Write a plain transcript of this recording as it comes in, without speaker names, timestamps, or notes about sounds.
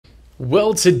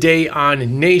Well, today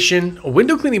on Nation, a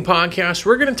window cleaning podcast,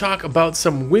 we're going to talk about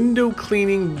some window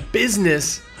cleaning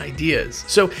business ideas.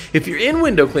 So if you're in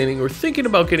window cleaning or thinking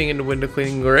about getting into window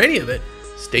cleaning or any of it,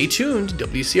 stay tuned to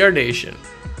WCR Nation.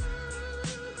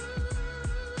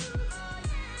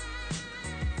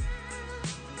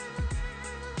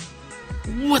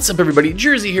 What's up, everybody?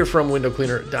 Jersey here from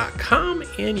windowcleaner.com,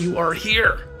 and you are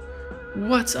here.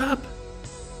 What's up?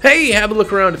 Hey, have a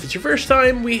look around. If it's your first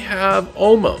time, we have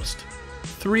almost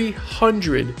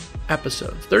 300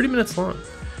 episodes, 30 minutes long.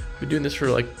 We've been doing this for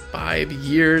like 5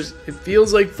 years. It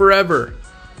feels like forever.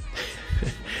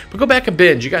 But go back and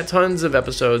binge. You got tons of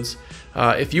episodes.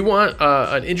 If you want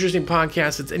an interesting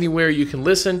podcast, it's anywhere you can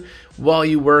listen while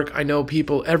you work. I know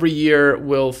people every year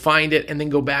will find it and then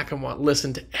go back and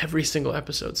listen to every single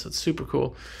episode. So it's super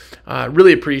cool.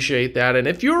 Really appreciate that. And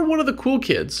if you're one of the cool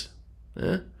kids,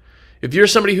 if you're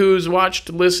somebody who's watched,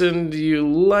 listened, you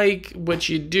like what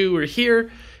you do or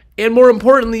hear, and more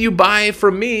importantly, you buy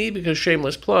from me, because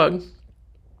shameless plug,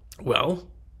 well,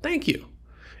 thank you.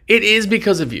 It is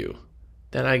because of you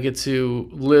that I get to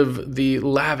live the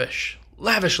lavish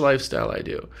lifestyle I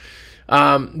do.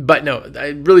 But no, I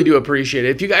really do appreciate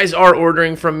it. If you guys are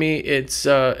ordering from me, it's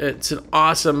an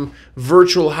awesome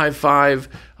virtual high five.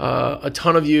 A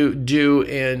ton of you do,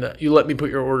 and you let me put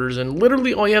your orders in.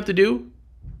 Literally, all you have to do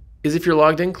is, if you're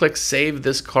logged in, click Save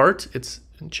This Cart. It's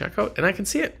in checkout, and I can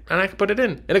see it, and I can put it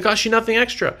in, and it costs you nothing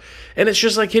extra. And it's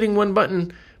just like hitting one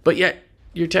button, but yet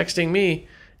you're texting me,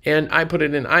 and I put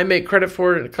it in. I make credit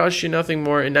for it, and it costs you nothing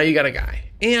more, and now you got a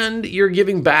guy. And you're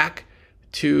giving back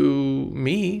to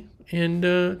me and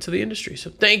to the industry. So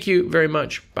thank you very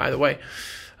much, by the way.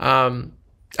 I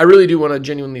really do want to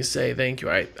genuinely say thank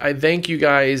you. I thank you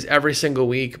guys every single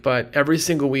week, but every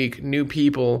single week, new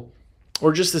people,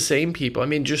 or just the same people. I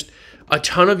mean, just a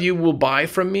ton of you will buy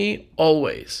from me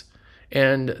always.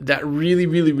 And that really,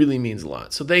 really, really means a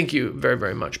lot. So thank you very,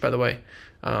 very much, by the way.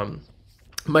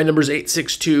 My number is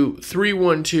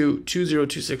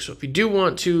 862-312-2026. So if you do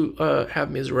want to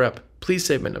have me as a rep, please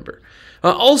save my number.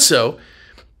 Also,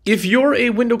 if you're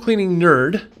a window cleaning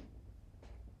nerd,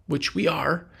 which we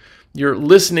are, you're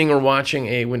listening or watching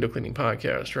a window cleaning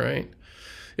podcast, right?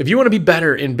 If you want to be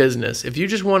better in business, if you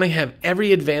just want to have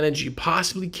every advantage you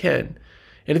possibly can,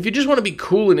 and if you just want to be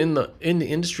cool and in the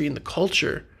industry, in the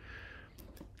culture,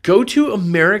 go to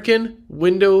American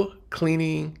Window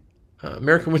Cleaner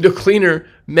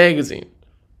magazine.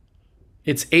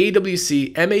 It's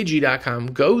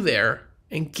awcmag.com. Go there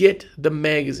and get the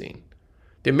magazine.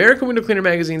 The American Window Cleaner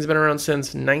magazine has been around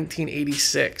since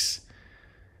 1986.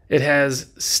 It has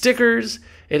stickers,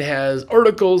 it has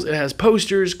articles, it has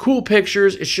posters, cool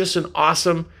pictures. It's just an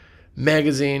awesome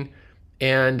magazine,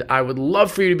 and I would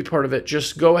love for you to be part of it.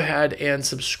 Just go ahead and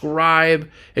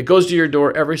subscribe. It goes to your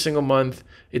door every single month.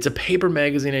 It's a paper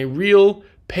magazine, a real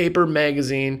paper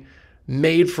magazine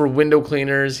made for window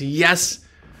cleaners. Yes,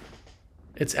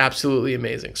 it's absolutely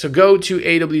amazing. So go to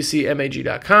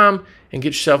awcmag.com and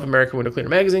get yourself American Window Cleaner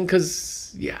magazine,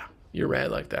 because, yeah, you're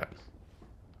rad like that.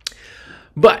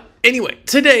 But anyway,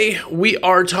 today we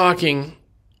are talking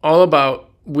all about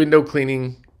window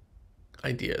cleaning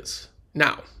ideas.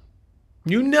 Now,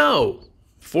 you know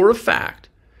for a fact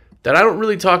that I don't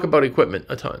really talk about equipment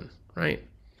a ton, right?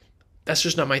 That's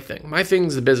just not my thing. My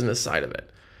thing's the business side of it.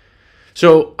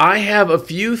 So I have a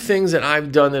few things that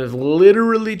I've done that have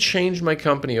literally changed my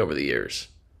company over the years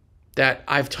that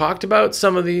I've talked about.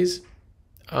 Some of these,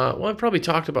 I've probably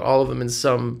talked about all of them in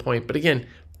some point, but again,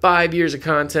 5 years of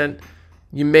content,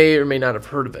 you may or may not have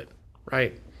heard of it,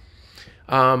 right?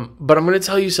 But I'm going to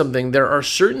tell you something. There are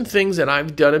certain things that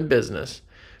I've done in business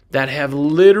that have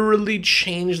literally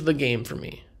changed the game for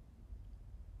me.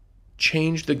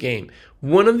 Changed the game.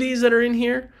 One of these that are in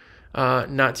here,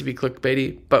 not to be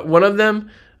clickbaity, but one of them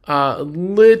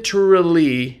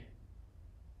literally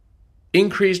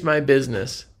increased my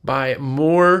business by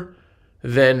more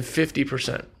than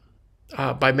 50%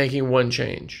 by making one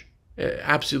change.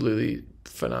 Absolutely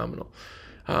phenomenal.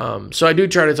 So I do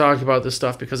try to talk about this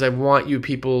stuff because I want you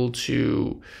people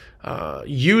to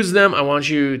use them. I want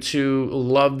you to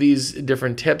love these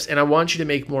different tips, and I want you to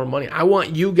make more money. I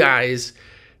want you guys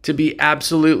to be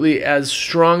absolutely as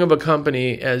strong of a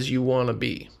company as you want to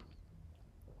be.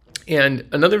 And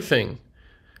another thing,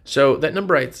 so that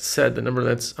number I said, the number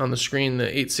that's on the screen, the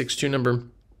 862 number,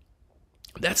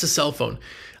 that's a cell phone.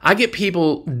 I get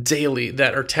people daily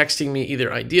that are texting me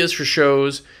either ideas for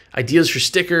shows, ideas for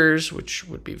stickers, which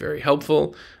would be very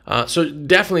helpful. So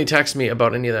definitely text me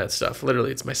about any of that stuff. Literally,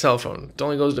 it's my cell phone. It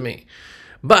only goes to me.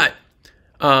 But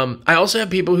I also have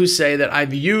people who say that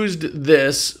I've used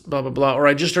this, blah, blah, blah, or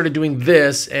I just started doing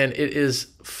this, and it is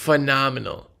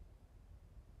phenomenal.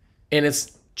 and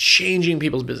it's changing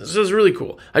people's business. So it's really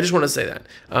cool. I just want to say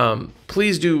that.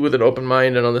 Please do with an open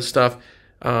mind and all this stuff.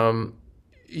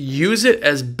 Use it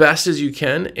as best as you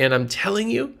can. And I'm telling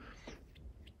you,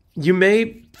 you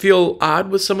may feel odd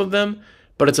with some of them,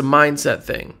 but it's a mindset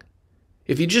thing.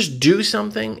 If you just do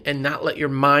something and not let your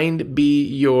mind be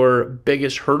your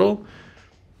biggest hurdle,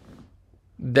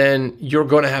 then you're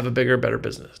going to have a bigger, better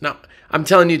business. Now, I'm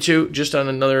telling you too, just on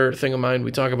another thing of mine,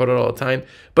 we talk about it all the time,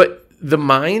 but the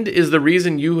mind is the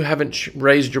reason you haven't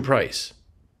raised your price.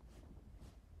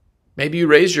 Maybe you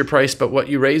raised your price, but what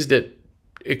you raised it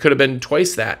could have been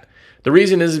twice that. The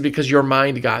reason is because your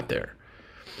mind got there.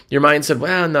 Your mind said,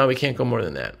 well, no, we can't go more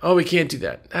than that. Oh, we can't do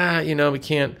that. We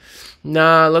can't.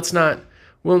 Nah, let's not.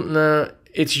 Well, nah,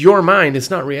 it's your mind.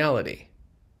 It's not reality.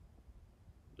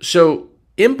 So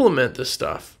implement this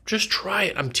stuff. Just try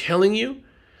it. I'm telling you.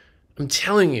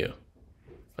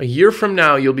 A year from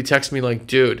now, you'll be texting me like,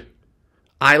 dude,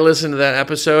 I listened to that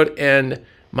episode and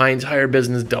my entire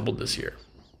business doubled this year.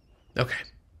 Okay.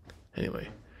 Anyway,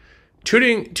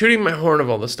 tooting my horn of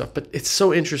all this stuff, but it's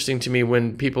so interesting to me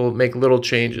when people make little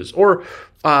changes. Or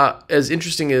as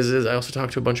interesting as I also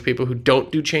talk to a bunch of people who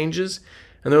don't do changes,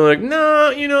 and they're like,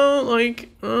 no,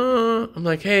 I'm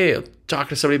like, hey, I'll talk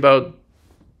to somebody about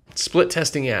split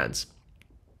testing ads.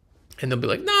 And they'll be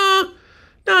like, no,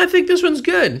 I think this one's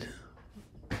good.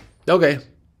 Okay.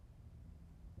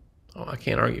 Oh, I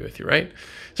can't argue with you, right?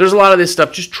 So there's a lot of this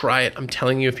stuff. Just try it. I'm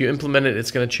telling you, if you implement it,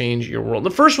 it's going to change your world. The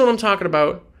first one I'm talking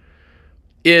about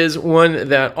is one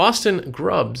that Austin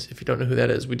Grubbs, if you don't know who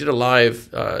that is, we did a live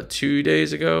 2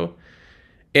 days ago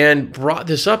and brought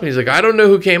this up. And he's like, I don't know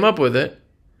who came up with it.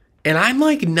 And I'm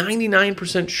like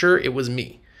 99% sure it was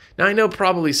me. Now, I know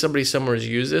probably somebody somewhere has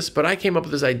used this, but I came up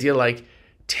with this idea like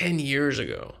 10 years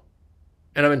ago.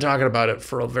 And I've been talking about it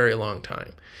for a very long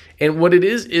time. And what it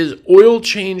is oil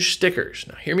change stickers.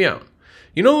 Now, hear me out.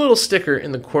 You know a little sticker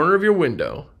in the corner of your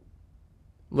window,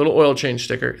 little oil change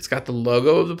sticker. It's got the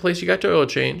logo of the place you got your oil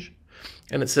change.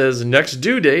 And it says next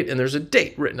due date, and there's a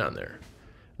date written on there.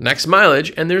 Next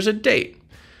mileage, and there's a date.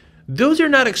 Those are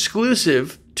not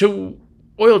exclusive to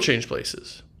oil change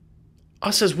places.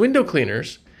 Us as window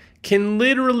cleaners can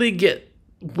literally get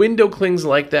window clings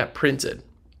like that printed.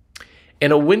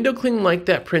 And a window cling like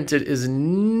that printed is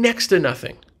next to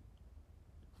nothing.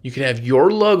 You can have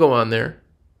your logo on there.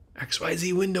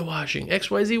 XYZ window washing,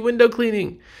 XYZ window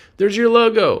cleaning. There's your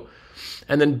logo.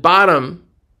 And then bottom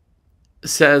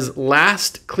says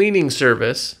last cleaning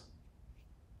service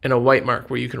and a white mark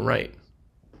where you can write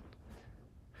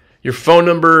your phone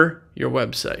number, your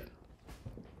website.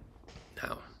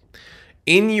 Now,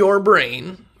 in your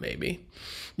brain, maybe,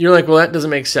 you're like, well, that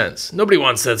doesn't make sense. Nobody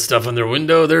wants that stuff on their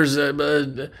window. There's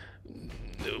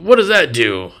what does that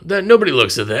do? That nobody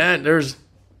looks at that.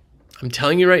 I'm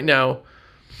telling you right now,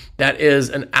 that is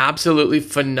an absolutely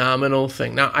phenomenal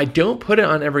thing. Now, I don't put it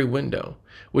on every window,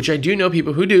 which I do know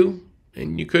people who do,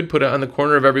 and you could put it on the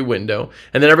corner of every window.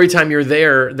 And then every time you're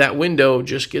there, that window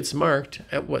just gets marked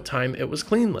at what time it was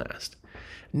cleaned last.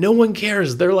 No one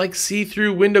cares. They're like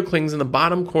see-through window clings in the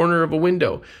bottom corner of a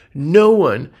window. No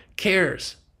one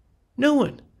cares. No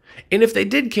one. And if they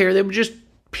did care, they would just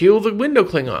peel the window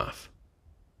cling off.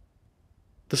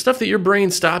 The stuff that your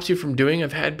brain stops you from doing,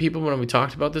 I've had people when we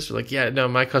talked about this, are like, yeah, no,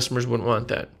 my customers wouldn't want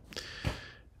that.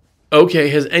 Okay,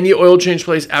 has any oil change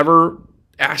place ever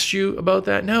asked you about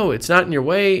that? No, it's not in your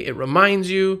way. It reminds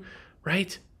you,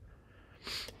 right?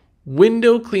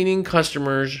 Window cleaning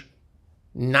customers,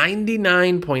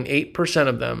 99.8%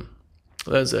 of them,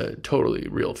 that's a totally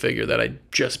real figure that I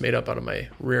just made up out of my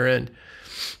rear end,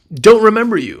 don't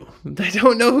remember you. They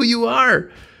don't know who you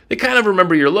are. They kind of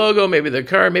remember your logo, maybe the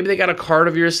card, maybe they got a card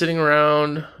of yours sitting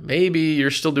around. Maybe you're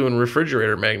still doing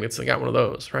refrigerator magnets. They got one of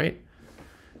those, right?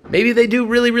 Maybe they do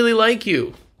really, really like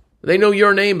you. They know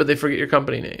your name, but they forget your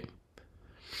company name.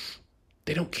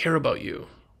 They don't care about you.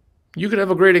 You could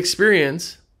have a great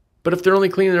experience, but if they're only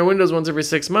cleaning their windows once every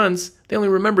 6 months, they only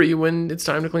remember you when it's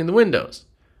time to clean the windows,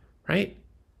 right?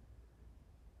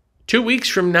 2 weeks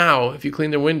from now, if you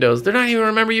clean their windows, they're not even going to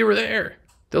remember you were there.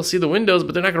 They'll see the windows,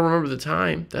 but they're not going to remember the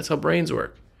time. That's how brains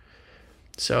work.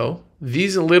 So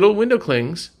these little window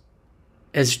clings,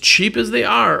 as cheap as they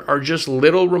are just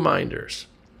little reminders.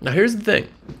 Now, here's the thing.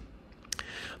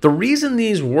 The reason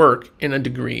these work in a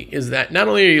degree is that not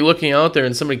only are you looking out there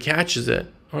and somebody catches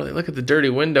it, or they look at the dirty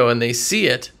window and they see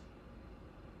it,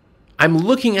 I'm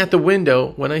looking at the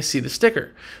window when I see the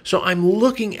sticker. So I'm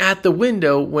looking at the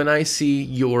window when I see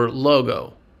your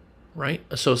logo, right?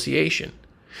 Association.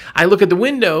 I look at the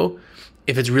window,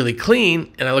 if it's really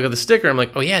clean, and I look at the sticker, I'm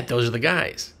like, oh yeah, those are the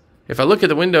guys. If I look at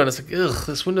the window and it's like, ugh,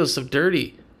 this window's so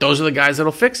dirty, those are the guys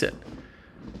that'll fix it.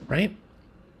 right?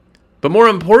 But more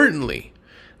importantly,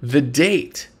 the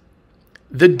date.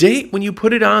 The date when you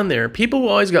put it on there, people will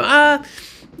always go, I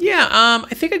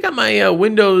think I got my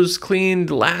windows cleaned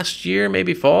last year,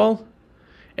 maybe fall.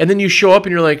 And then you show up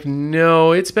and you're like,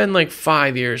 no, it's been like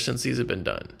 5 years since these have been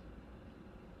done.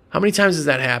 How many times has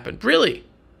that happened? Really?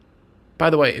 By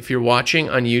the way, if you're watching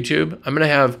on YouTube, I'm going to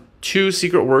have 2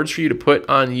 secret words for you to put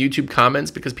on YouTube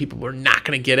comments because people were not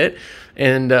going to get it.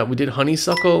 And we did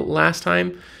honeysuckle last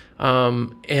time.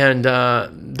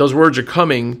 Those words are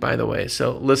coming, by the way.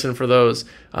 So listen for those.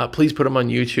 Please put them on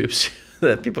YouTube so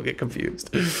that people get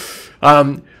confused.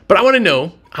 But I want to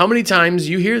know how many times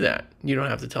you hear that. You don't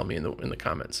have to tell me in the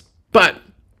comments. But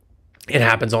it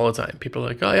happens all the time. People are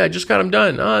like, oh yeah, I just got them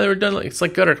done. Oh, they were done. It's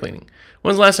like gutter cleaning.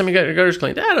 When's the last time you got your gutters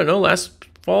cleaned? I don't know, last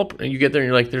fall. And you get there and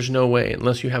you're like, there's no way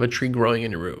unless you have a tree growing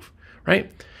in your roof,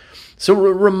 right? So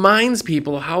it reminds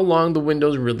people how long the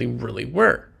windows really, really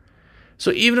were.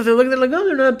 So even if they look at it like, oh,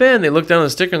 they're not bad, and they look down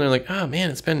the sticker and they're like, oh man,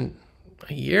 it's been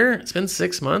a year, it's been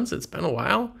 6 months, it's been a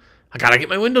while. I gotta get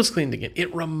my windows cleaned again.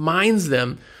 It reminds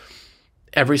them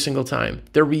every single time.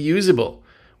 They're reusable.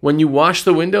 When you wash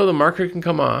the window, the marker can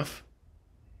come off.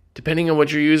 Depending on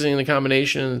what you're using, the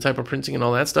combination and the type of printing and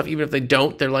all that stuff, even if they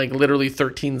don't, they're like literally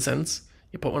 13 cents.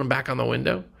 You put one back on the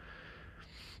window.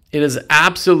 It is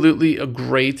absolutely a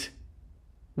great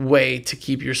way to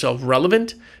keep yourself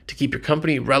relevant, to keep your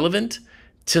company relevant,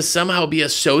 to somehow be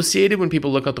associated when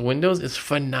people look out the windows. It's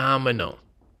phenomenal.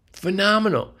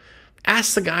 Phenomenal.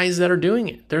 Ask the guys that are doing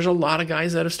it. There's a lot of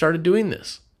guys that have started doing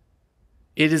this.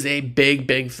 It is a big,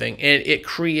 big thing. And it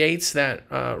creates that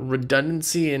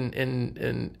redundancy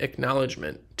and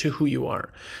acknowledgement to who you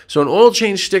are. So an oil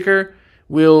change sticker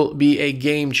will be a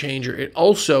game changer. It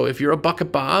also, if you're a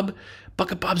Bucket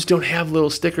Bobs don't have little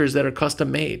stickers that are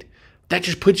custom made. That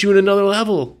just puts you in another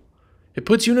level. It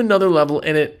puts you in another level,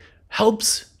 and it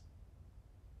helps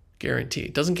guarantee.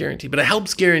 It doesn't guarantee, but it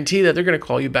helps guarantee that they're going to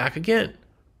call you back again,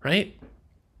 right?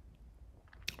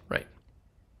 Right.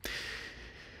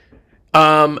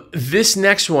 This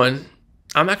next one,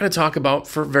 I'm not going to talk about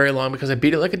for very long because I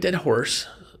beat it like a dead horse,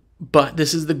 but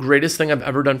this is the greatest thing I've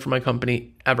ever done for my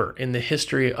company ever in the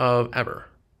history of ever.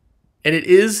 And it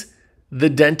is the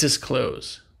dentist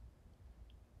close.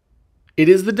 It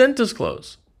is the dentist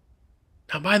close.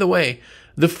 Now, by the way,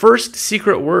 the first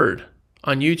secret word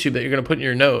on YouTube that you're going to put in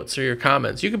your notes or your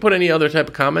comments, you can put any other type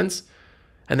of comments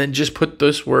and then just put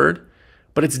this word,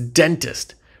 but it's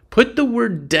dentist. Put the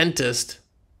word dentist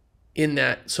in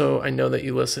that so I know that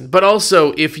you listen. But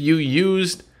also, if you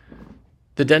used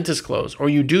the dentist close or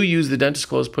you do use the dentist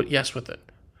close, put yes with it.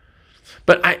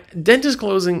 But dentist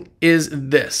closing is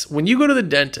this. When you go to the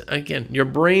dentist, again, your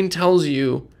brain tells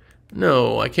you,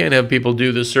 no, I can't have people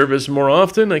do this service more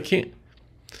often. I can't.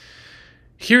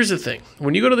 Here's the thing.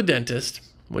 When you go to the dentist,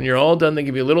 when you're all done, they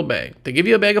give you a little bag. They give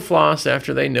you a bag of floss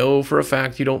after they know for a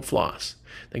fact you don't floss.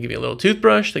 They give you a little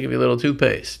toothbrush. They give you a little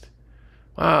toothpaste.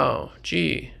 Wow,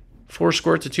 gee, 4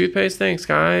 squirts of toothpaste? Thanks,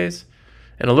 guys.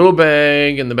 And a little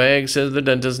bag, and the bag says the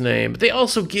dentist's name. But they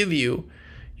also give you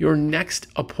your next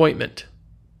appointment.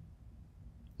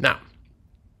 Now,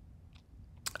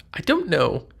 I don't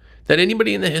know that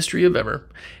anybody in the history of ever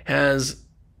has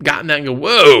gotten that and go,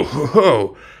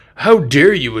 whoa, how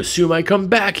dare you assume I come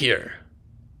back here?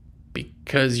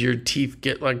 Because your teeth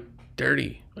get like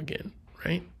dirty again,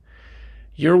 right?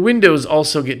 Your windows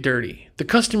also get dirty. The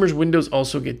customer's windows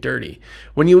also get dirty.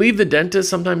 When you leave the dentist,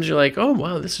 sometimes you're like, oh,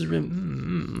 wow, this is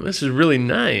really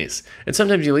nice. And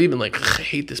sometimes you leave and like, I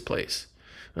hate this place.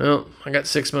 Well, I got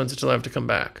 6 months until I have to come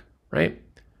back, right?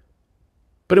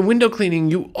 But in window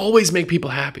cleaning, you always make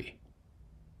people happy.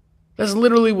 That's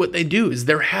literally what they do, is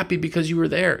they're happy because you were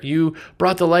there. You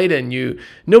brought the light in.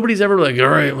 Nobody's ever like, all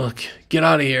right, look, get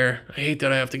out of here. I hate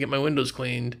that I have to get my windows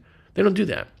cleaned. They don't do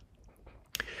that.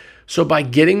 So by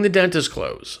getting the dentist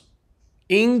close,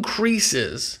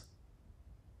 increases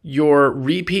your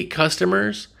repeat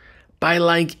customers by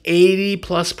like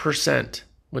 80+%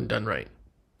 when done right.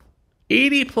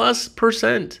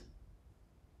 80+%.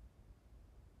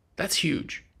 That's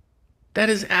huge. That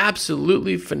is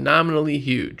absolutely phenomenally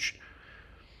huge.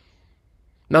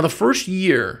 Now, the first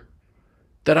year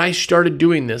that I started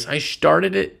doing this, I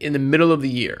started it in the middle of the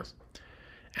year.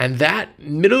 And that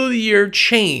middle of the year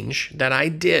change that I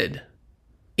did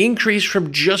increased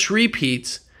from just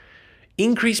repeats,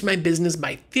 increased my business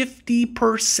by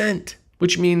 50%,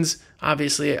 which means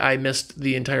obviously I missed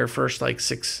the entire first like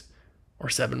 6 or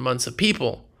 7 months of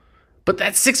people. But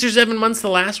that 6 or 7 months, the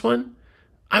last one,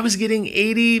 I was getting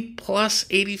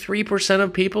 83%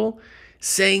 of people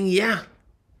saying, yeah,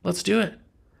 let's do it.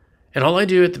 And all I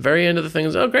do at the very end of the thing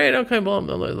is, oh, great, okay, well,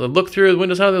 I'll look through the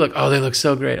windows, how they look. Oh, they look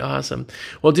so great, awesome.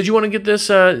 Well, did you want to get this,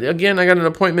 again, I got an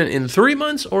appointment in 3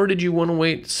 months, or did you want to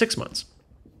wait 6 months?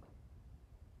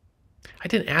 I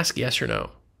didn't ask yes or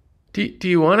no. Do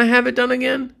you want to have it done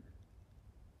again?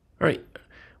 All right,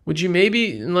 would you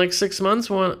maybe in like 6 months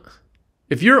want...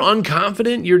 If you're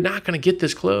unconfident, you're not going to get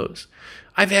this close.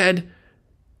 I've had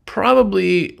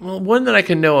probably, well, one that I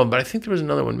can know of, but I think there was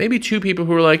another one. Maybe 2 people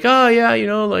who were like, oh, yeah, you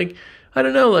know, like, I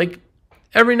don't know, like,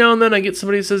 every now and then I get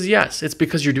somebody who says yes. It's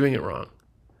because you're doing it wrong.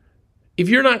 If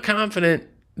you're not confident,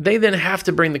 they then have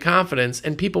to bring the confidence,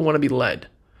 and people want to be led.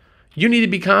 You need to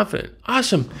be confident.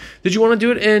 Awesome. Did you want to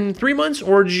do it in 3 months,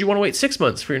 or did you want to wait 6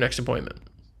 months for your next appointment?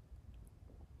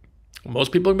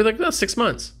 Most people would be like, no, 6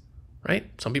 months, right?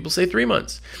 Some people say 3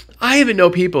 months. I even know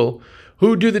people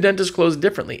who do the dentist close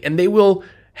differently, and they will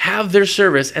have their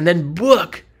service and then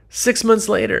book 6 months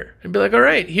later and be like, all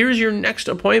right, here's your next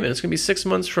appointment. It's going to be 6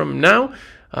 months from now.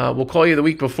 We'll call you the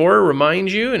week before,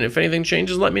 remind you, and if anything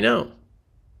changes, let me know.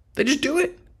 They just do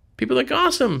it. People are like,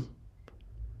 awesome.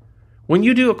 When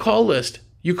you do a call list,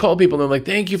 you call people and they're like,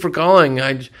 thank you for calling.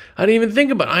 I didn't even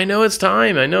think about it. I know it's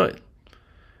time. I know it.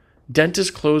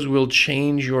 Dentist close will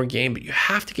change your game, but you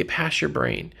have to get past your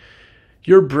brain.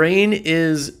 Your brain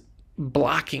is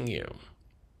blocking you.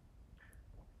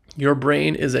 Your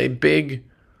brain is a big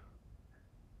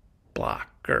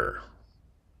blocker.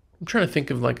 I'm trying to think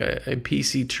of like a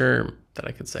PC term that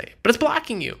I could say, but it's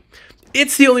blocking you.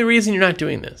 It's the only reason you're not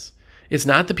doing this. It's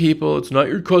not the people. It's not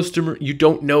your customer. You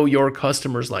don't know your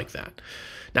customers like that.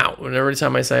 Now, every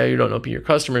time I say, oh, you don't know your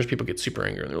customers, people get super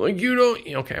angry. And they're like, you don't.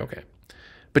 Okay.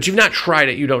 But you've not tried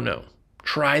it. You don't know.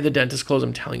 Try the dentist close.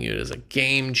 I'm telling you, it is a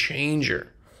game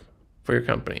changer for your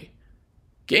company.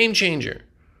 Game changer.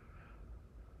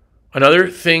 Another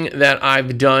thing that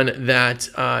I've done that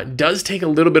does take a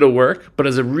little bit of work, but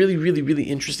is a really, really, really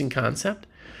interesting concept,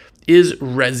 is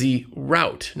Resi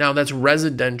Route. Now, that's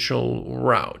residential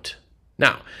route.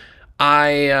 Now,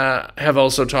 I have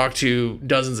also talked to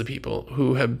dozens of people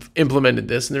who have implemented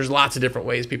this, and there's lots of different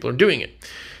ways people are doing it.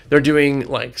 They're doing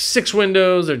like 6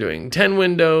 windows, they're doing 10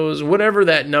 windows, whatever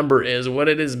that number is. What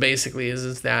it is basically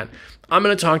is that I'm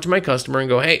going to talk to my customer and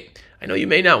go, hey, I know you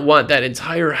may not want that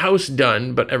entire house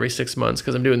done, but every 6 months,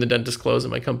 because I'm doing the dentist close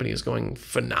and my company is going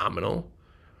phenomenal.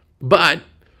 But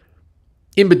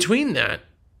in between that,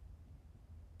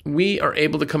 we are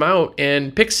able to come out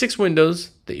and pick 6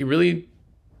 windows that you really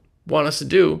want us to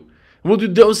do. And we'll do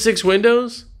those 6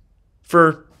 windows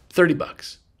for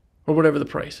 $30 or whatever the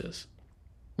price is.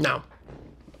 Now,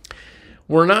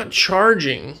 we're not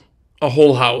charging a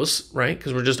whole house, right?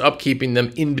 Because we're just upkeeping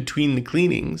them in between the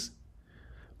cleanings.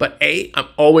 But I'm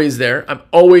always there. I'm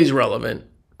always relevant,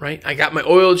 right? I got my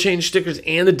oil change stickers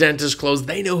and the dentist clothes.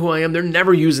 They know who I am. They're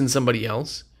never using somebody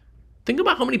else. Think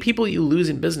about how many people you lose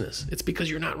in business. It's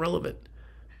because you're not relevant.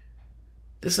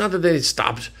 It's not that they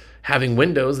stopped having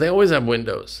windows. They always have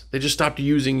windows. They just stopped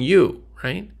using you,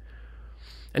 right?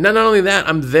 And not only that,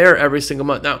 I'm there every single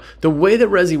month. Now, the way that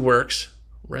Resi works,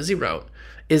 Resi Route,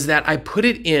 is that I put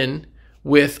it in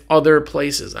with other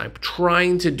places. I'm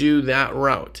trying to do that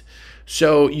route.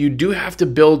 So you do have to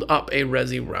build up a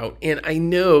Resi Route. And I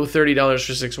know $30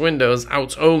 for 6 windows,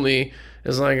 outs only,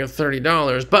 is like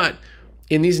 $30. But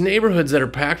in these neighborhoods that are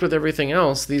packed with everything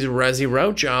else, these Resi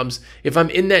Route jobs, if I'm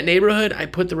in that neighborhood, I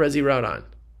put the Resi Route on.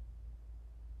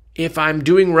 If I'm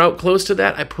doing route close to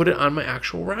that, I put it on my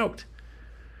actual route.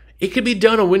 It could be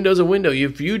done a window.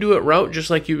 If you do it route just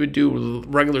like you would do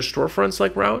regular storefronts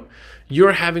like route,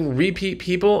 you're having repeat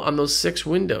people on those 6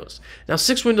 windows. Now,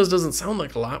 6 windows doesn't sound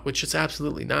like a lot, which it's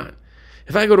absolutely not.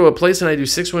 If I go to a place and I do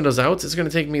 6 windows outs, it's going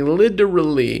to take me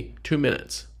literally 2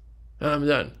 minutes. And I'm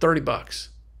done. $30.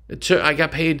 I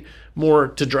got paid more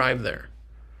to drive there.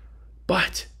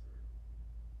 But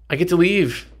I get to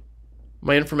leave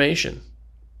my information,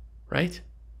 right?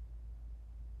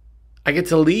 I get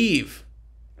to leave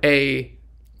a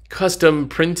custom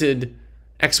printed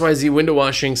XYZ window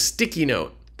washing sticky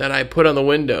note that I put on the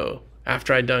window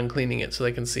after I'm done cleaning it so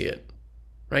they can see it,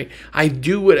 right? I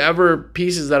do whatever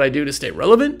pieces that I do to stay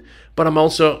relevant, but I'm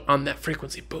also on that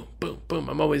frequency. Boom, boom, boom.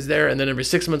 I'm always there. And then every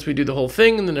 6 months we do the whole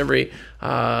thing. And then every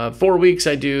 4 weeks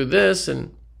I do this.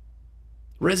 And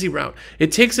Resi Route.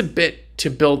 It takes a bit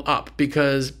to build up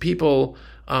because people...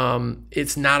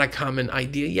 it's not a common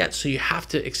idea yet, so you have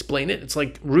to explain it. It's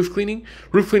like roof cleaning.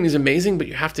 Roof cleaning is amazing, but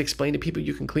you have to explain to people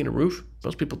you can clean a roof.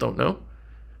 Most people don't know,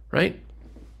 right?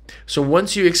 So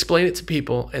once you explain it to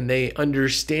people and they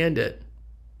understand it,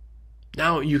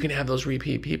 now you can have those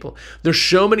repeat people. There's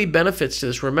so many benefits to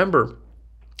this. Remember,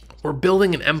 we're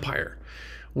building an empire.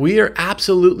 We are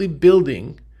absolutely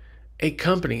building a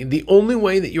company, the only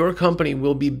way that your company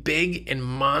will be big and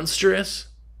monstrous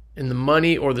in the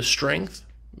money or the strength,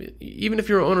 even if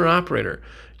you're an owner-operator,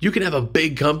 you can have a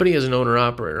big company as an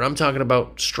owner-operator. I'm talking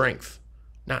about strength,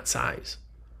 not size,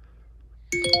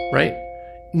 right?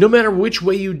 No matter which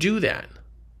way you do that,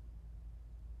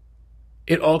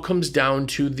 it all comes down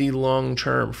to the long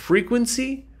term.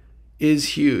 Frequency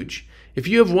is huge. If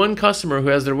you have one customer who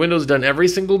has their windows done every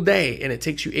single day and it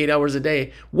takes you 8 hours a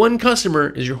day, one customer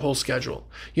is your whole schedule.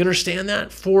 You understand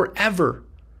that? Forever.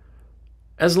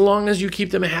 As long as you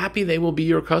keep them happy, they will be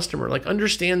your customer. Like,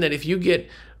 understand that if you get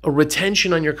a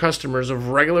retention on your customers of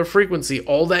regular frequency,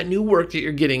 all that new work that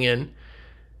you're getting in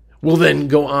will then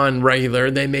go on regular.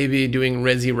 They may be doing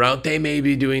Resi route. They may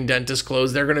be doing dentist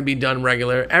close. They're going to be done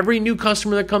regular. Every new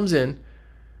customer that comes in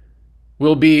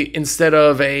will be, instead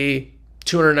of a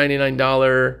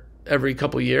 $299 every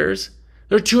couple years,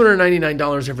 they're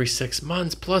 $299 every 6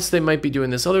 months. Plus, they might be doing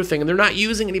this other thing, and they're not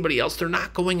using anybody else. They're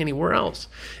not going anywhere else.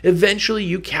 Eventually,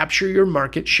 you capture your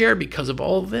market share because of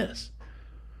all of this.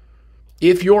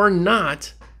 If you're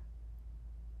not,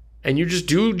 and you just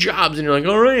do jobs and you're like,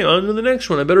 all right, on to the next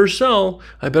one. I better sell.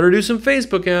 I better do some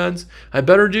Facebook ads. I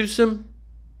better do some,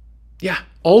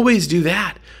 always do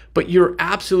that. But you're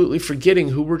absolutely forgetting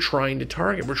who we're trying to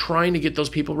target. We're trying to get those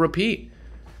people repeat.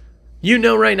 You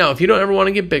know right now, if you don't ever want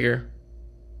to get bigger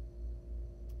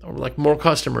or like more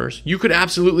customers, you could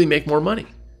absolutely make more money.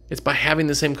 It's by having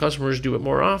the same customers do it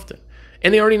more often.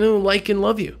 And they already know, like, and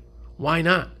love you. Why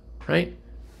not, right?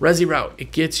 Resi route,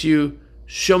 it gets you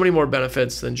so many more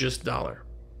benefits than just dollar.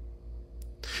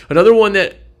 Another one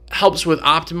that helps with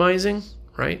optimizing,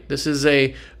 right? This is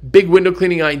a big window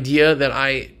cleaning idea that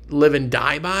I live and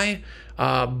die by,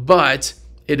 but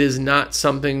it is not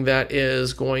something that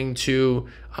is going to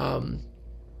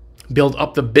build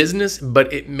up the business,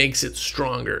 but it makes it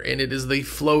stronger, and it is the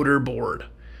floater board.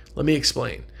 Let me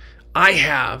explain. I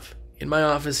have, in my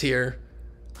office here,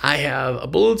 I have a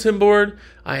bulletin board,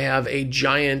 I have a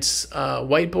giant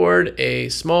whiteboard, a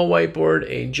small whiteboard,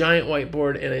 a giant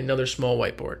whiteboard, and another small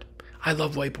whiteboard. I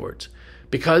love whiteboards.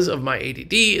 Because of my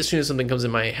ADD, as soon as something comes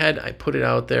in my head, I put it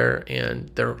out there, and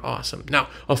they're awesome. Now,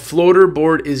 a floater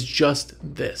board is just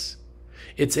this.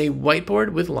 It's a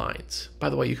whiteboard with lines. By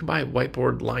the way, you can buy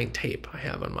whiteboard line tape. I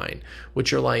have on mine,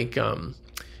 which are like,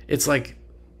 it's like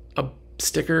a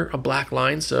sticker, a black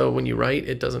line, so when you write,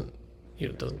 it doesn't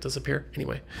disappear.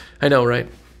 Anyway, I know, right?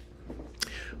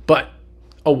 But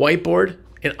a whiteboard,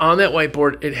 and on that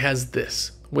whiteboard, it has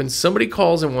this. When somebody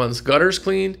calls and wants gutters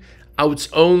cleaned, outs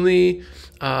only,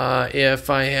 if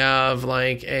I have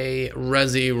like a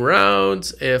Resi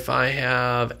route, if I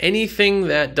have anything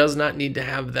that does not need to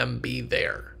have them be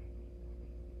there,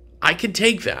 I can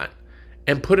take that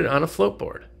and put it on a float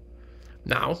board.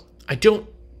 Now, I don't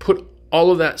put all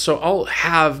of that, so I'll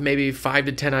have maybe 5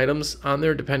 to 10 items on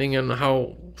there depending on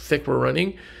how thick we're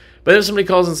running. But if somebody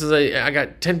calls and says, I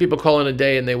got 10 people calling a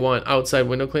day and they want outside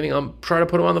window cleaning, I'll try to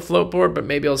put them on the float board, but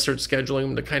maybe I'll start scheduling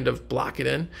them to kind of block it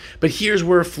in. But here's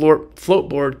where a float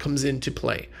board comes into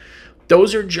play.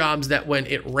 Those are jobs that when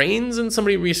it rains and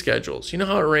somebody reschedules, you know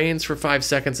how it rains for 5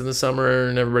 seconds in the summer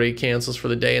and everybody cancels for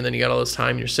the day and then you got all this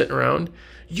time and you're sitting around?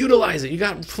 Utilize it. You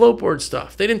got float board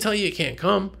stuff. They didn't tell you can't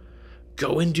come.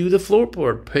 Go and do the float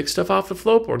board. Pick stuff off the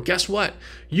float board. Guess what?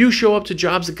 You show up to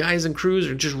jobs that guys and crews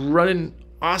are just running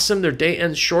awesome. Their day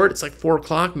ends short. It's like 4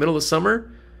 o'clock, middle of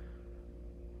summer.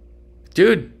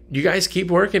 Dude, you guys keep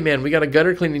working, man. We got a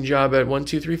gutter cleaning job at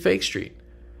 123 Fake Street.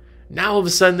 Now all of a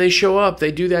sudden they show up.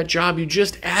 They do that job. You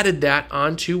just added that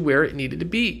onto where it needed to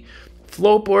be.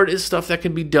 Float board is stuff that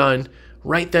can be done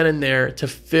right then and there to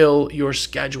fill your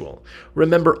schedule.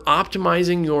 Remember,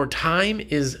 optimizing your time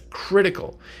is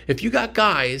critical. If you got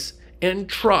guys and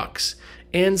trucks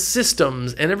and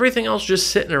systems and everything else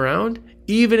just sitting around,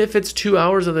 even if it's 2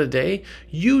 hours of the day,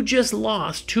 you just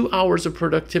lost 2 hours of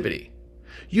productivity.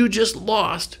 You just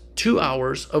lost 2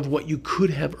 hours of what you could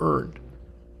have earned.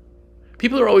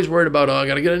 People are always worried about, I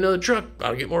got to get another truck,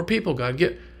 got to get more people,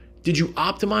 Did you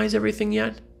optimize everything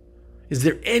yet? Is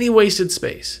there any wasted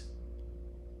space?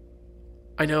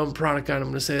 I know I'm a product guy and I'm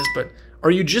going to say this, but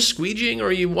are you just squeegeeing or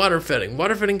are you water fetting?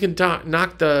 Water fetting can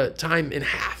knock the time in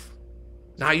half.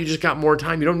 Now you just got more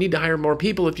time. You don't need to hire more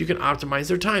people if you can optimize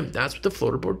their time. That's what the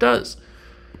floater board does.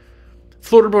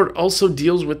 Floater board also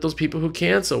deals with those people who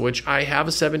cancel, which I have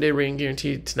a 7-day rain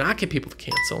guarantee to not get people to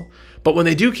cancel. But when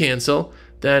they do cancel,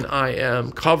 then I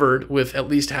am covered with at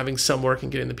least having some work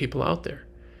and getting the people out there.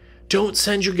 Don't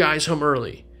send your guys home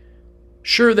early.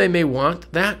 Sure, they may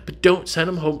want that, but don't send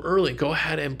them home early. Go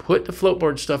ahead and put the float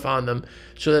board stuff on them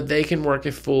so that they can work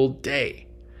a full day.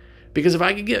 Because if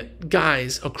I could get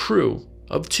guys, a crew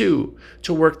of 2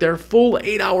 to work their full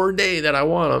 8-hour day that I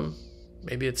want them.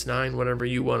 Maybe it's 9, whatever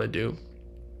you want to do.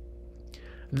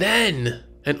 Then,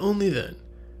 and only then,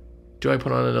 do I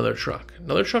put on another truck.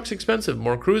 Another truck's expensive.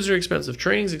 More crews are expensive.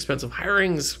 Training's expensive.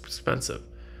 Hiring's expensive.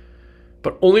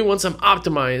 But only once I'm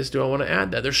optimized do I want to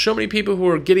add that. There's so many people who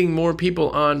are getting more people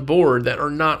on board that are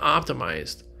not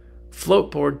optimized.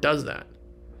 Floatboard does that.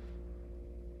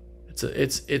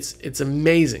 It's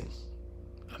amazing.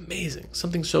 Amazing.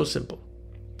 Something so simple.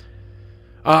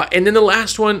 And then the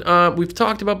last one we've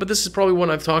talked about, but this is probably one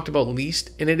I've talked about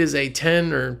least, and it is a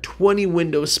 10 or 20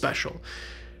 window special.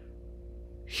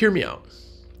 Hear me out.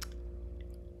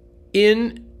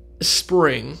 In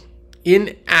spring,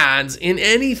 in ads, in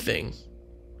anything,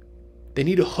 they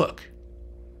need a hook.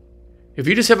 If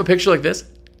you just have a picture like this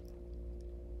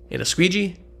in a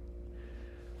squeegee,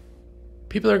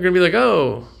 people are going to be like,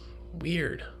 oh,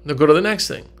 weird. They'll go to the next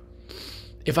thing.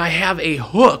 If I have a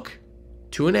hook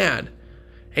to an ad,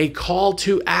 a call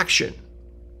to action,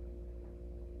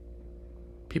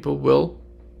 people will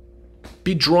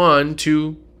be drawn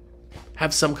to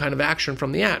have some kind of action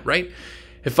from the ad, right?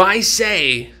 If I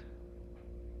say,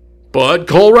 "Bud,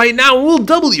 call right now and we'll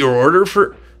double your order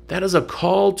for," that is a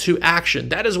call to action.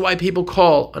 That is why people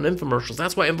call on infomercials.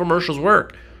 That's why infomercials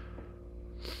work.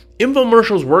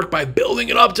 Infomercials work by building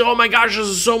it up to, oh my gosh, this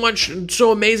is so much,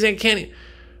 so amazing, I can't,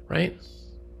 right?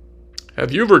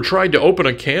 Have you ever tried to open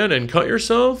a can and cut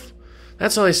yourself?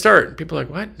 That's how they start. People are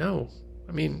like, what? No.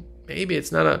 I mean, maybe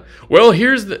it's not a, well,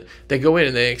 here's the, they go in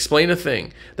and they explain a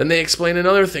thing. Then they explain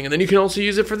another thing. And then you can also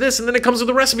use it for this. And then it comes with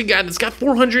a recipe guide. It's got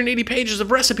 480 pages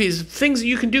of recipes, things that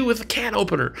you can do with a can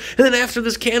opener. And then after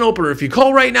this can opener, if you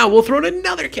call right now, we'll throw in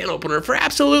another can opener for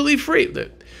absolutely free.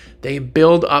 They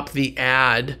build up the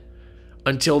ad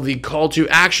until the call to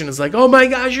action is like, oh my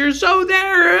gosh, you're so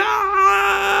there.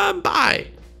 Buy.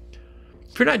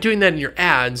 If you're not doing that in your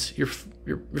ads, you're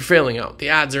failing out. The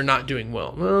ads are not doing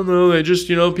well. Well, no, they just,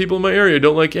 people in my area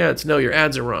don't like ads. No, your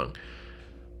ads are wrong.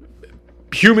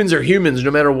 Humans are humans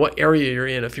no matter what area you're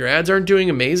in. If your ads aren't doing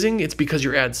amazing, it's because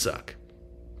your ads suck.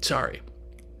 Sorry.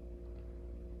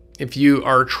 If you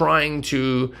are trying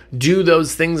to do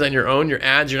those things on your own, your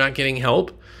ads, you're not getting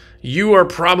help, you are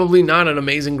probably not an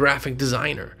amazing graphic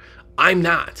designer. I'm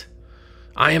not.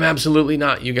 I am absolutely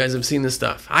not. You guys have seen this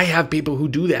stuff. I have people who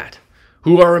do that,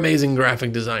 who are amazing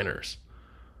graphic designers.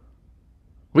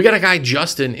 We got a guy,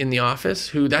 Justin, in the office,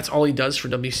 who that's all he does for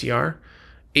WCR.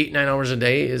 8-9 hours a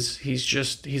day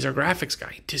he's our graphics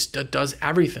guy. He just does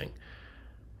everything.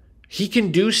 He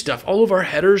can do stuff. All of our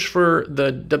headers for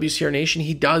the WCR Nation,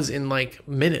 he does in like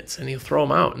minutes, and he'll throw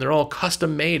them out, and they're all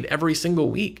custom made every single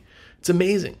week. It's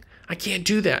amazing. I can't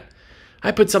do that.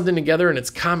 I put something together and it's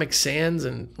Comic Sans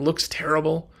and looks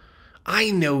terrible.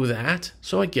 I know that,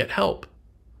 so I get help.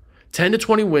 10 to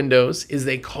 20 windows is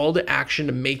a call to action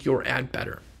to make your ad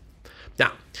better.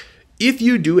 Now, if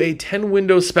you do a 10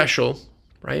 window special,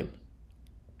 right?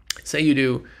 Say you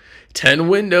do 10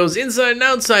 windows inside and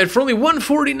outside for only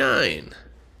 $149.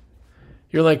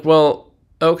 You're like, well,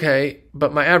 okay,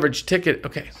 but my average ticket,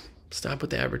 okay, stop with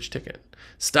the average ticket.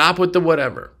 Stop with the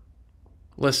whatever.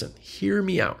 Listen, hear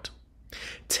me out.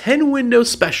 10 window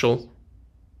special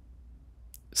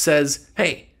says,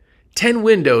 hey, 10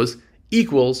 windows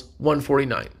equals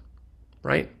 $149,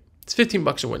 right? It's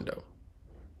 $15 a window,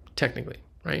 technically,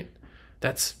 right?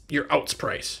 That's your outs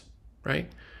price, right?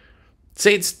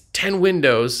 Say it's 10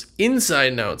 windows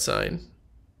inside and outside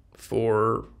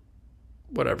for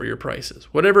whatever your price is.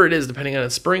 Whatever it is, depending on the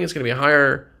spring, it's going to be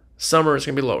higher. Summer, it's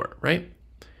going to be lower, right?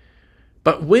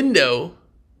 But window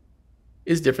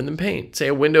is different than pane. Say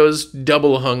a window's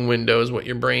double hung window is what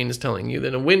your brain is telling you,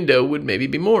 then a window would maybe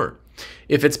be more.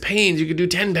 If it's panes, you could do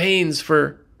 10 panes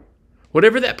for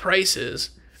whatever that price is.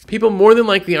 People more than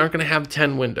likely aren't going to have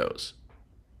 10 windows.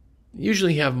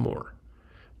 Usually have more.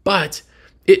 But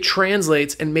it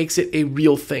translates and makes it a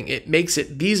real thing. It makes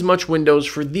it these much windows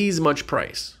for these much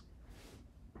price.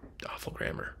 Awful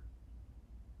grammar.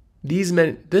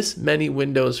 This many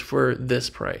windows for this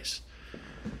price.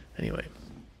 Anyway.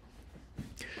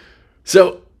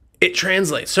 So it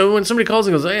translates. So when somebody calls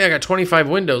and goes, hey, I got 25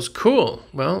 windows, cool.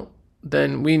 Well,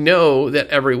 then we know that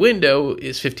every window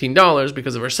is $15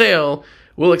 because of our sale.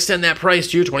 We'll extend that price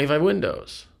to your 25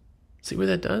 windows. See what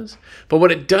that does? But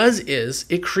what it does is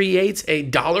it creates a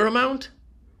dollar amount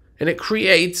and it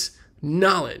creates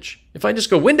knowledge. If I just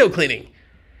go window cleaning,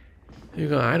 you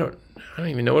go, I don't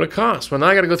even know what it costs. Well, now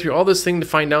I got to go through all this thing to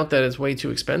find out that it's way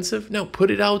too expensive. No, put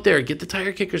it out there. Get the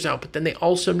tire kickers out. But then they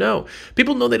also know.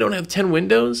 People know they don't have 10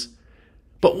 windows,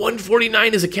 but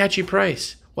 $149 is a catchy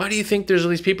price. Why do you think there's all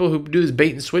these people who do this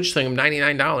bait and switch thing of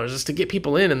 $99? It's to get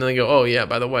people in, and then they go, oh, yeah,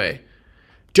 by the way,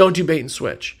 Don't do bait and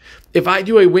switch. If I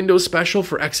do a window special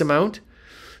for X amount,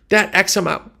 that X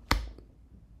amount,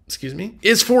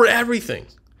 is for everything.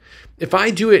 If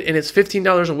I do it and it's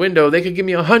 $15 a window, they could give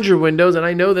me 100 windows and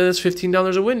I know that it's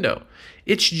 $15 a window.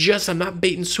 It's just I'm not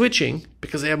bait and switching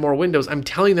because they have more windows. I'm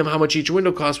telling them how much each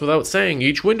window costs without saying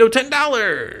each window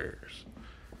 $10.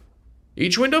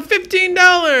 Each window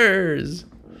 $15.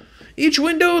 Each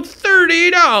window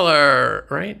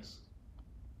 $30, right?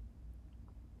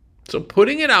 So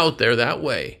putting it out there that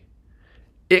way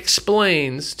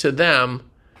explains to them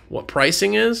what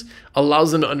pricing is,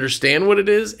 allows them to understand what it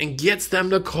is, and gets them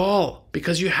to call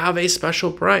because you have a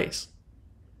special price.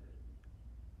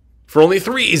 For only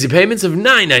 3 easy payments of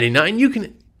 $9.99, you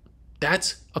can.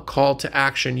 That's a call to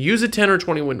action. Use a 10 or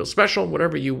 20 window special,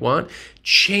 whatever you want.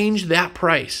 Change that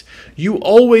price. You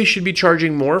always should be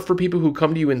charging more for people who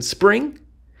come to you in spring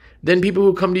than people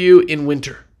who come to you in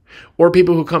winter. Or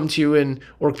people who come to you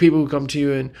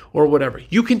or whatever.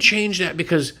 You can change that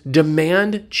because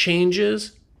demand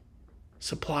changes,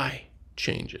 supply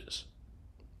changes,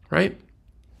 right?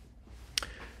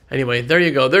 Anyway, there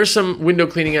you go. There's some window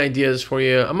cleaning ideas for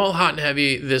you. I'm all hot and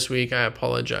heavy this week. I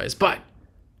apologize. But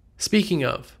speaking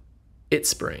of, it's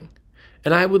spring.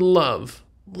 And I would love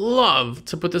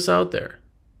to put this out there.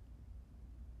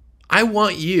 I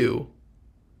want you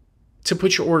to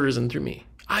put your orders in through me.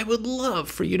 I would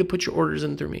love for you to put your orders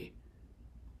in through me.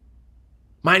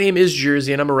 My name is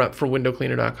Jersey, and I'm a rep for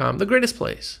windowcleaner.com, the greatest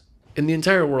place in the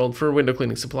entire world for window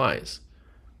cleaning supplies.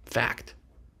 Fact.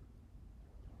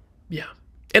 Yeah.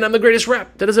 And I'm the greatest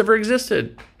rep that has ever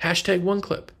existed. Hashtag one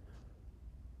clip.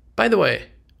 By the way,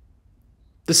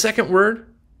 the second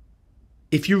word,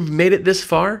 if you've made it this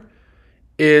far,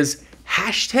 is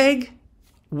hashtag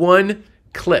one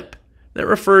clip. That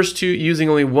refers to using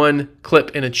only one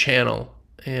clip in a channel.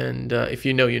 And if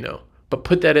you know, you know. But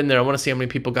put that in there. I want to see how many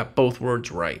people got both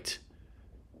words right,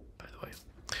 by the way.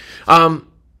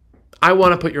 I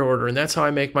want to put your order in. That's how I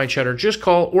make my cheddar. Just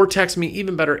call or text me,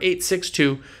 even better,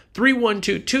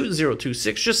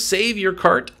 862-312-2026. Just save your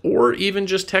cart or even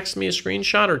just text me a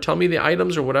screenshot or tell me the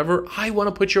items or whatever. I want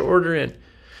to put your order in.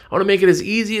 I want to make it as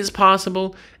easy as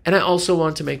possible, and I also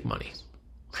want to make money.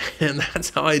 And that's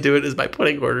how I do it, is by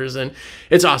putting orders in.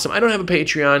 It's awesome. I don't have a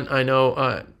Patreon. I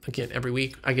know, again, every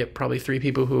week I get probably 3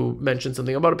 people who mention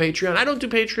something about a Patreon. I don't do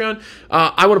Patreon.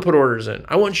 I want to put orders in.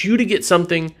 I want you to get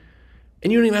something,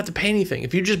 and you don't even have to pay anything.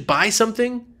 If you just buy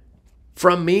something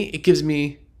from me, it gives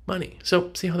me money.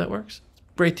 So see how that works?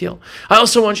 Great deal. I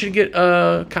also want you to get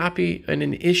a copy and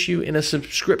an issue and a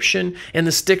subscription and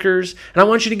the stickers. And I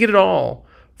want you to get it all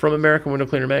from American Window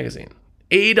Cleaner Magazine.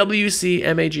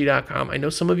 WCMAG.com. I know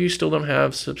some of you still don't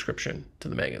have subscription to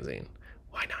the magazine.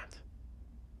 Why not?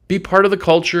 Be part of the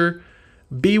culture.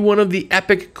 Be one of the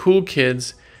epic cool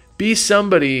kids. Be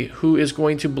somebody who is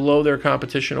going to blow their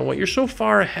competition away. You're so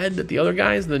far ahead that the other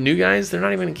guys, the new guys, they're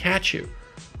not even going to catch you.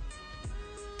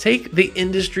 Take the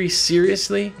industry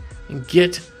seriously and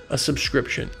get a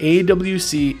subscription.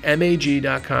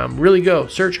 AWCMAG.com. Really go.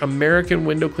 Search American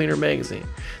Window Cleaner Magazine.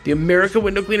 The American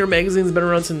Window Cleaner Magazine has been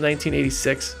around since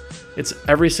 1986. It's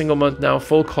every single month now.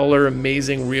 Full color,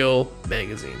 amazing, real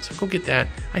magazine. So go get that.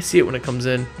 I see it when it comes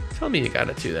in. Tell me you got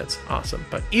it too. That's awesome.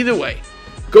 But either way,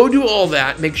 go do all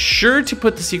that. Make sure to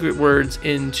put the secret words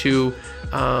into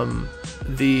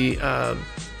the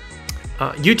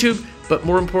YouTube. But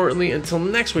more importantly, until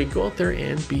next week, go out there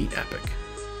and be epic.